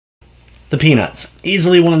The Peanuts,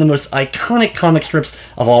 easily one of the most iconic comic strips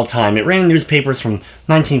of all time. It ran in newspapers from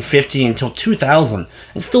 1950 until 2000,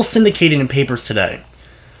 and still syndicated in papers today.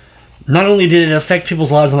 Not only did it affect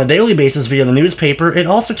people's lives on a daily basis via the newspaper, it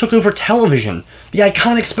also took over television. The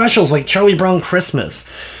iconic specials like Charlie Brown Christmas,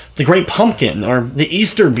 The Great Pumpkin, or The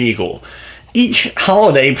Easter Beagle. Each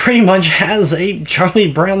holiday pretty much has a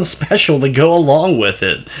Charlie Brown special to go along with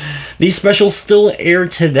it. These specials still air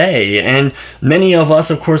today, and many of us,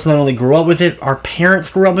 of course, not only grew up with it, our parents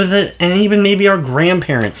grew up with it, and even maybe our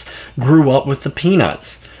grandparents grew up with the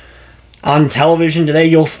Peanuts. On television today,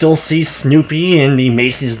 you'll still see Snoopy in the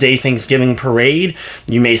Macy's Day Thanksgiving Parade.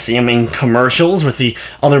 You may see him in commercials with the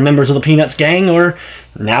other members of the Peanuts gang, or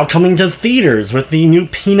now coming to theaters with the new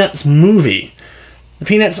Peanuts movie. The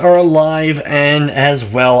Peanuts are alive and as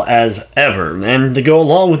well as ever, and to go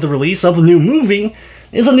along with the release of the new movie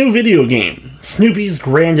is a new video game, Snoopy's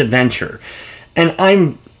Grand Adventure. And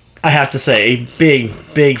I have to say, a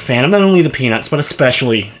big fan of not only the Peanuts, but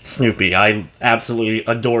especially Snoopy. I absolutely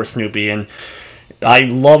adore Snoopy, and I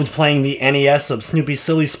loved playing the NES of Snoopy's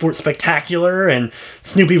Silly Sports Spectacular and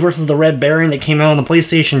Snoopy vs. the Red Baron that came out on the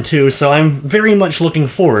PlayStation 2, so I'm very much looking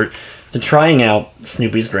forward to trying out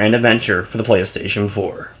Snoopy's Grand Adventure for the PlayStation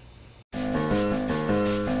 4.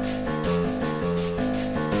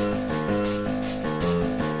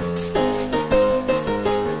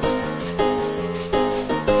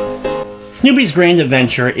 Snoopy's Grand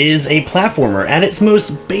Adventure is a platformer at its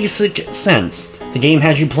most basic sense. The game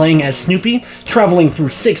has you playing as Snoopy, traveling through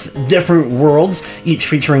 6 different worlds, each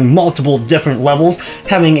featuring multiple different levels,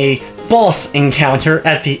 having a boss encounter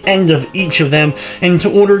at the end of each of them, and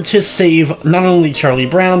in order to save not only Charlie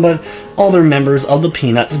Brown, but other members of the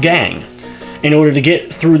Peanuts gang. In order to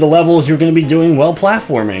get through the levels, you're going to be doing, well,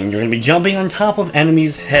 platforming. You're going to be jumping on top of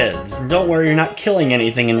enemies' heads. And don't worry, you're not killing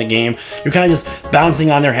anything in the game. You're kind of just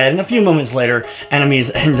bouncing on their head, and a few moments later,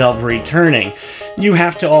 enemies end up returning. You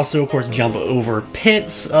have to also, of course, jump over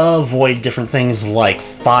pits, avoid different things like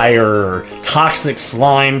fire or toxic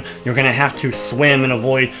slime. You're going to have to swim and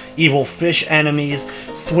avoid evil fish enemies,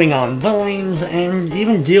 swing on vines, and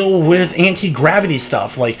even deal with anti-gravity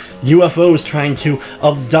stuff like UFOs trying to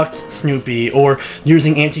abduct Snoopy, or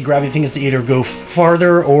using anti-gravity things to either go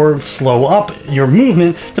farther or slow up your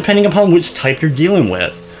movement depending upon which type you're dealing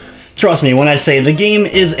with. Trust me when I say the game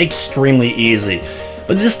is extremely easy.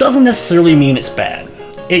 But this doesn't necessarily mean it's bad.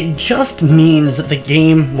 It just means that the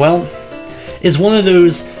game, well, is one of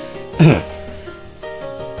those...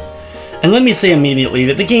 And let me say immediately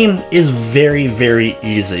that the game is very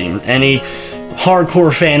easy. Any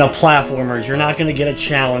hardcore fan of platformers, you're not going to get a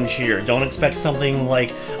challenge here. Don't expect something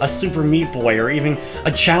like a Super Meat Boy or even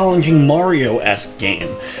a challenging Mario-esque game.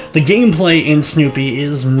 The gameplay in Snoopy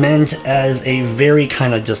is meant as a very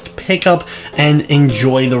kind of just pick up and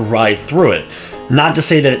enjoy the ride through it. Not to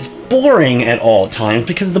say that it's boring at all times,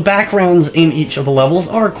 because the backgrounds in each of the levels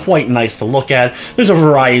are quite nice to look at. There's a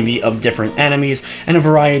variety of different enemies, and a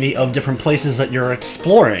variety of different places that you're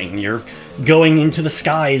exploring. You're going into the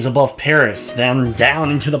skies above Paris, then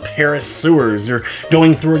down into the Paris sewers. You're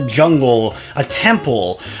going through a jungle, a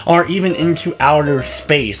temple, or even into outer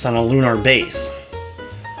space on a lunar base.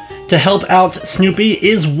 To help out Snoopy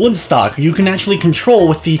is Woodstock, who you can actually control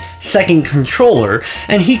with the second controller,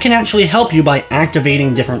 and he can actually help you by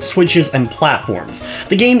activating different switches and platforms.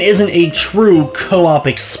 The game isn't a true co-op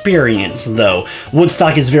experience, though.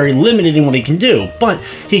 Woodstock is very limited in what he can do, but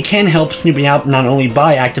he can help Snoopy out not only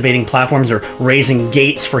by activating platforms or raising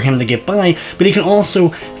gates for him to get by, but he can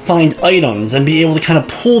also find items and be able to kind of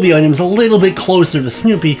pull the items a little bit closer to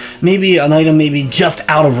Snoopy. Maybe an item may be just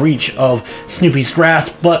out of reach of Snoopy's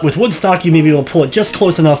grasp, but with Woodstock you may be able to pull it just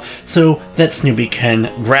close enough so that Snoopy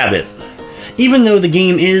can grab it. Even though the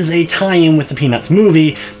game is a tie-in with the Peanuts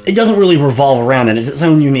movie, it doesn't really revolve around it. It's its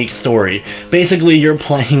own unique story. Basically, you're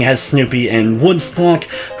playing as Snoopy and Woodstock,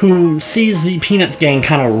 who sees the Peanuts gang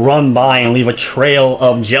kind of run by and leave a trail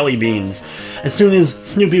of jelly beans. As soon as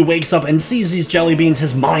Snoopy wakes up and sees these jelly beans,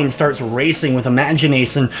 his mind starts racing with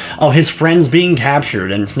imagination of his friends being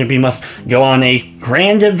captured, and Snoopy must go on a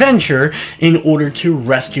grand adventure in order to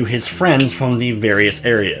rescue his friends from the various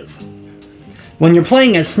areas. When you're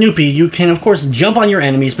playing as Snoopy, you can of course jump on your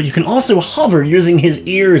enemies, but you can also hover using his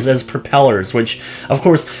ears as propellers, which of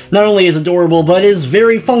course not only is adorable, but is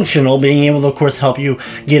very functional, being able to of course help you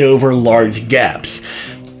get over large gaps.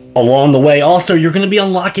 Along the way, also, you're going to be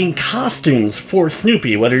unlocking costumes for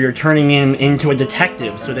Snoopy, whether you're turning him into a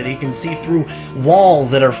detective so that he can see through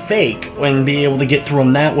walls that are fake and be able to get through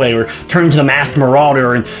them that way, or turn into the Masked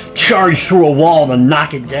Marauder and charge through a wall to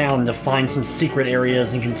knock it down to find some secret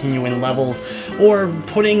areas and continue in levels, or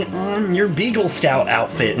putting on your Beagle Scout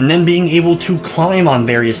outfit and then being able to climb on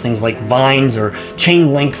various things like vines or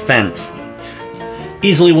chain link fence.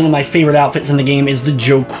 Easily one of my favorite outfits in the game is the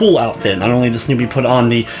Joe Cool outfit. Not only does Snoopy put on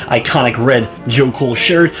the iconic red Joe Cool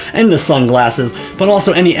shirt and the sunglasses, but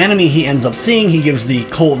also any enemy he ends up seeing, he gives the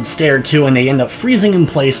cold stare to, and they end up freezing in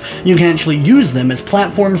place. You can actually use them as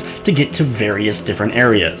platforms to get to various different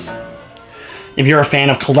areas. If you're a fan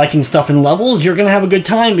of collecting stuff in levels, you're going to have a good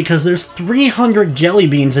time because there's 300 jelly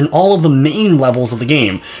beans in all of the main levels of the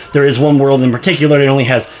game. There is one world in particular that only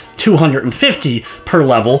has 250 per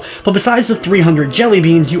level, but besides the 300 jelly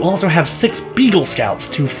beans, you also have 6 Beagle Scouts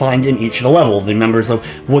to find in each of the levels, the members of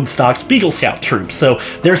Woodstock's Beagle Scout troop. So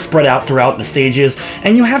they're spread out throughout the stages,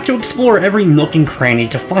 and you have to explore every nook and cranny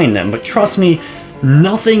to find them, but trust me,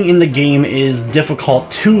 nothing in the game is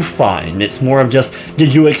difficult to find. It's more of just,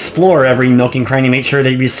 did you explore every nook and cranny, make sure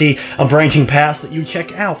that you see a branching path that you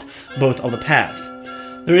check out both of the paths.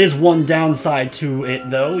 There is one downside to it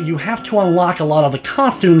though. You have to unlock a lot of the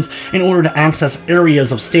costumes in order to access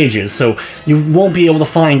areas of stages, so you won't be able to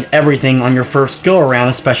find everything on your first go around,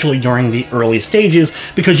 especially during the early stages,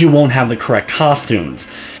 because you won't have the correct costumes.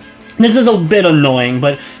 This is a bit annoying,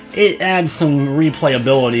 but it adds some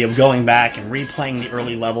replayability of going back and replaying the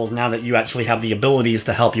early levels now that you actually have the abilities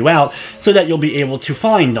to help you out, so that you'll be able to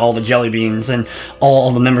find all the jelly beans and all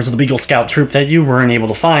of the members of the Beagle Scout troop that you weren't able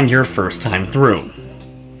to find your first time through.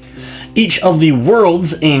 Each of the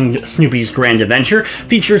worlds in Snoopy's Grand Adventure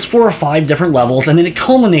features 4 or 5 different levels, and then it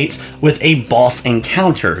culminates with a boss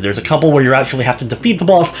encounter. There's a couple where you actually have to defeat the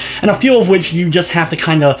boss, and a few of which you just have to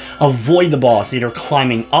kind of avoid the boss, either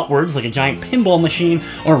climbing upwards like a giant pinball machine,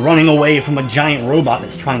 or running away from a giant robot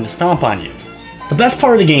that's trying to stomp on you. The best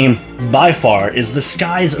part of the game, by far, is the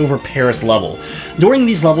Skies Over Paris level. During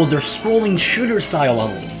these levels, they're scrolling shooter-style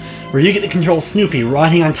levels, where you get to control Snoopy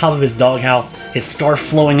riding on top of his doghouse, his scarf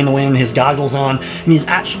flowing in the wind, his goggles on, and he's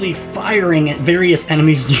actually firing at various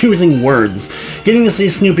enemies using words. Getting to see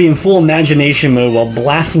Snoopy in full imagination mode while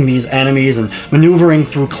blasting these enemies and maneuvering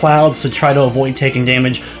through clouds to try to avoid taking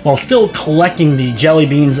damage, while still collecting the jelly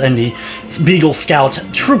beans and the Beagle Scout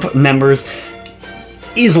troop members,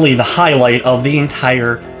 easily the highlight of the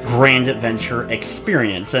entire Grand Adventure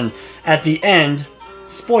experience. And at the end,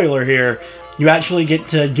 spoiler here, you actually get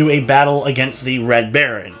to do a battle against the Red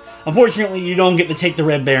Baron. Unfortunately, you don't get to take the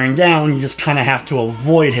Red Baron down, you just kind of have to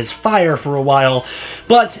avoid his fire for a while,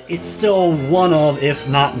 but it's still one of, if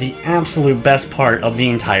not the absolute best part of the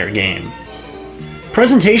entire game.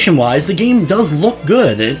 Presentation-wise, the game does look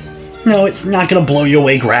good. No, it's not going to blow you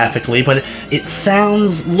away graphically, but it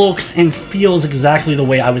sounds, looks, and feels exactly the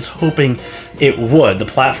way I was hoping it would. The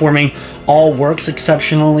platforming all works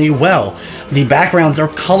exceptionally well. The backgrounds are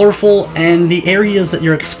colorful, and the areas that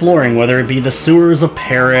you're exploring, whether it be the sewers of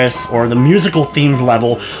Paris or the musical-themed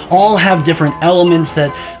level, all have different elements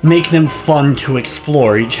that make them fun to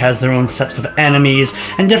explore. Each has their own sets of enemies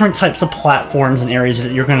and different types of platforms and areas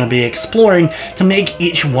that you're going to be exploring to make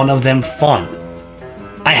each one of them fun.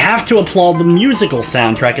 I have to applaud the musical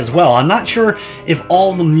soundtrack as well. I'm not sure if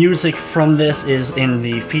all the music from this is in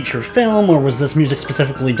the feature film, or was this music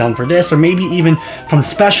specifically done for this, or maybe even from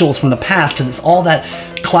specials from the past, because it's all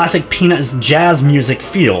that classic Peanuts jazz music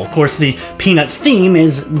feel. Of course, the Peanuts theme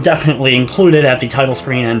is definitely included at the title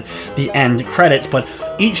screen and the end credits, but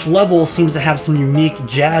each level seems to have some unique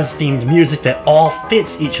jazz-themed music that all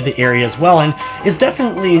fits each of the areas well, and is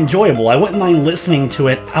definitely enjoyable. I wouldn't mind listening to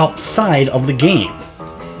it outside of the game.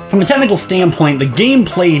 From a technical standpoint, the game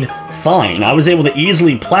played fine. I was able to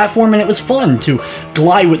easily platform, and it was fun to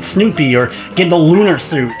glide with Snoopy or get the lunar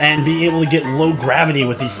suit and be able to get low gravity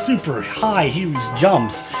with these super high, huge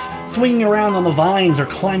jumps. Swinging around on the vines or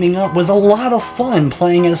climbing up was a lot of fun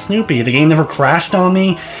playing as Snoopy. The game never crashed on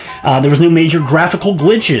me. There was no major graphical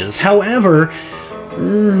glitches. However,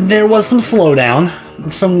 there was some slowdown.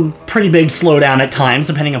 Some pretty big slowdown at times,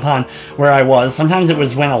 depending upon where I was. Sometimes it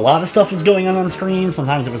was when a lot of stuff was going on screen,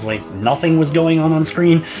 sometimes it was like nothing was going on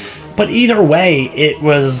screen, but either way, it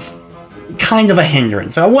was kind of a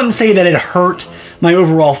hindrance. I wouldn't say that it hurt my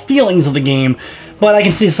overall feelings of the game, but I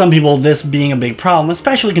can see some people this being a big problem,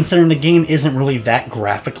 especially considering the game isn't really that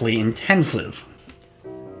graphically intensive.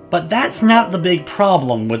 But that's not the big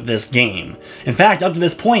problem with this game. In fact, up to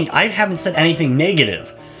this point, I haven't said anything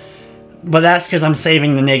negative. But that's because I'm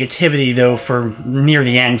saving the negativity, though, for near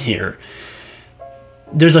the end here.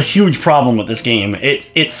 there's a huge problem with this game.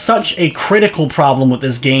 It's such a critical problem with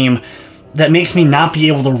this game that makes me not be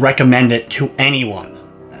able to recommend it to anyone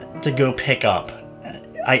to go pick up.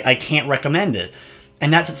 I can't recommend it.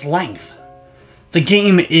 And that's its length. The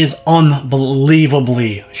game is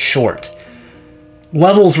unbelievably short.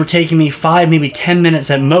 Levels were taking me 5, maybe 10 minutes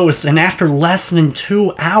at most, and after less than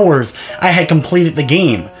 2 hours, I had completed the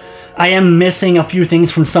game. I am missing a few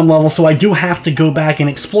things from some levels, so I do have to go back and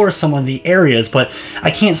explore some of the areas, but I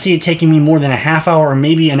can't see it taking me more than a half hour or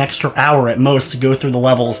maybe an extra hour at most to go through the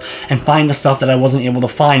levels and find the stuff that I wasn't able to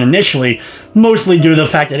find initially, mostly due to the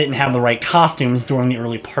fact I didn't have the right costumes during the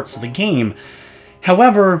early parts of the game.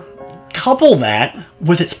 However, couple that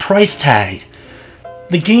with its price tag.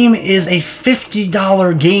 The game is a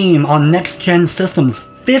 $50 game on next-gen systems.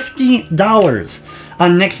 $50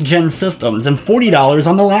 on next-gen systems and $40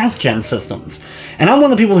 on the last-gen systems. And I'm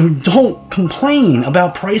one of the people who don't complain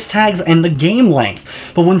about price tags and the game length.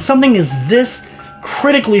 But when something is this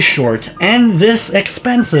critically short and this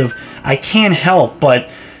expensive, I can't help but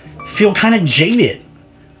feel kind of jaded.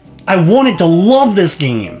 I wanted to love this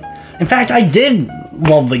game. In fact, I did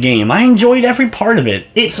love the game. I enjoyed every part of it.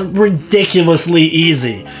 It's ridiculously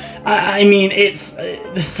easy. I mean, it's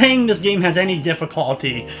saying this game has any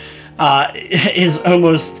difficulty is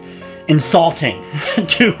almost insulting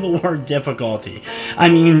to the word difficulty. I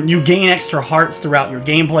mean, you gain extra hearts throughout your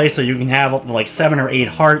gameplay, so you can have up to like 7 or 8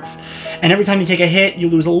 hearts, and every time you take a hit, you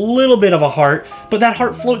lose a little bit of a heart, but that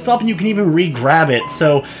heart floats up and you can even re-grab it,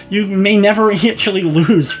 so you may never actually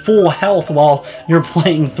lose full health while you're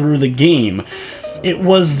playing through the game. It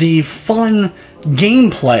was the fun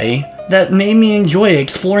gameplay that made me enjoy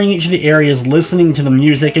exploring each of the areas, listening to the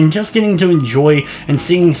music, and just getting to enjoy and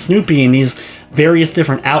seeing Snoopy in these various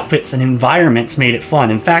different outfits and environments made it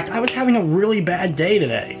fun. In fact, I was having a really bad day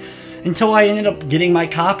today until I ended up getting my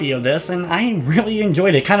copy of this, and I really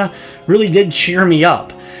enjoyed it. It kind of really did cheer me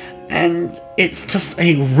up. And it's just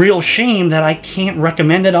a real shame that I can't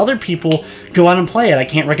recommend that other people go out and play it. I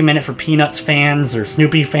can't recommend it for Peanuts fans or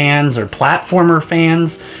Snoopy fans or platformer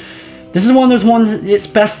fans. This is one of those ones, it's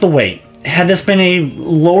best to wait. Had this been a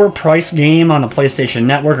lower price game on the PlayStation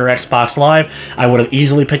Network or Xbox Live, I would have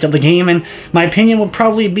easily picked up the game, and my opinion would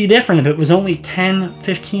probably be different if it was only $10,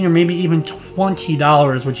 $15, or maybe even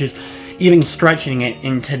 $20, which is even stretching it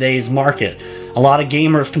in today's market. A lot of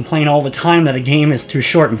gamers complain all the time that a game is too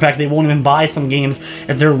short. In fact, they won't even buy some games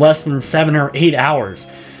if they're less than 7 or 8 hours.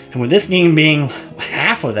 And with this game being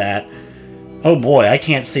half of that, oh boy, I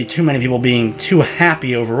can't see too many people being too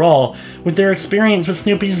happy overall with their experience with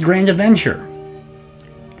Snoopy's Grand Adventure.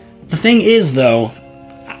 The thing is, though,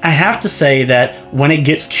 I have to say that when it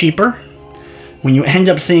gets cheaper, when you end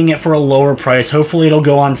up seeing it for a lower price, hopefully it'll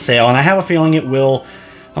go on sale, and I have a feeling it will,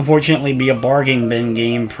 unfortunately, be a bargain bin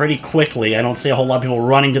game pretty quickly. I don't see a whole lot of people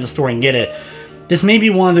running to the store and get it. This may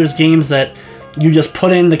be one of those games that you just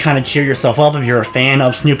put in to kind of cheer yourself up if you're a fan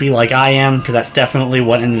of Snoopy like I am, because that's definitely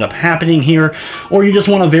what ended up happening here, or you just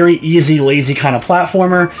want a very easy, lazy kind of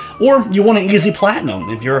platformer, or you want an easy platinum.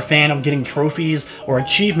 If you're a fan of getting trophies or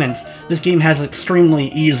achievements, this game has extremely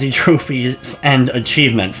easy trophies and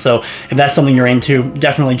achievements, so if that's something you're into,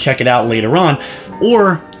 definitely check it out later on.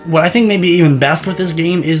 Or what I think may be even best with this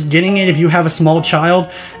game is getting it if you have a small child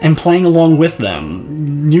and playing along with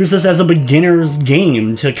them. Use this as a beginner's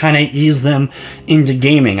game to kind of ease them into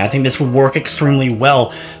gaming. I think this would work extremely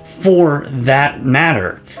well for that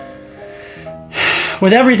matter.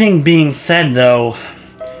 With everything being said, though,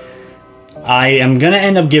 I am going to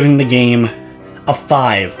end up giving the game a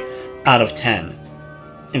 5 out of 10.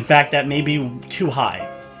 In fact, that may be too high,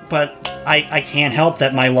 but I can't help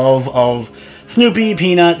that my love of Snoopy,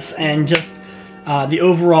 Peanuts, and just the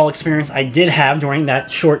overall experience I did have during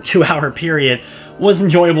that short 2-hour period was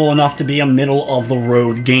enjoyable enough to be a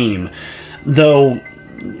middle-of-the-road game. Though,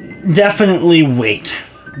 definitely wait.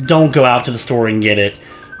 Don't go out to the store and get it.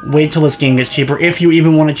 Wait till this game gets cheaper, if you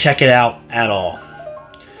even want to check it out at all.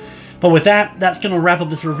 But with that, that's going to wrap up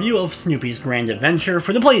this review of Snoopy's Grand Adventure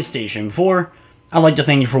for the PlayStation 4. I'd like to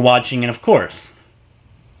thank you for watching, and of course,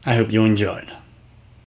 I hope you enjoyed.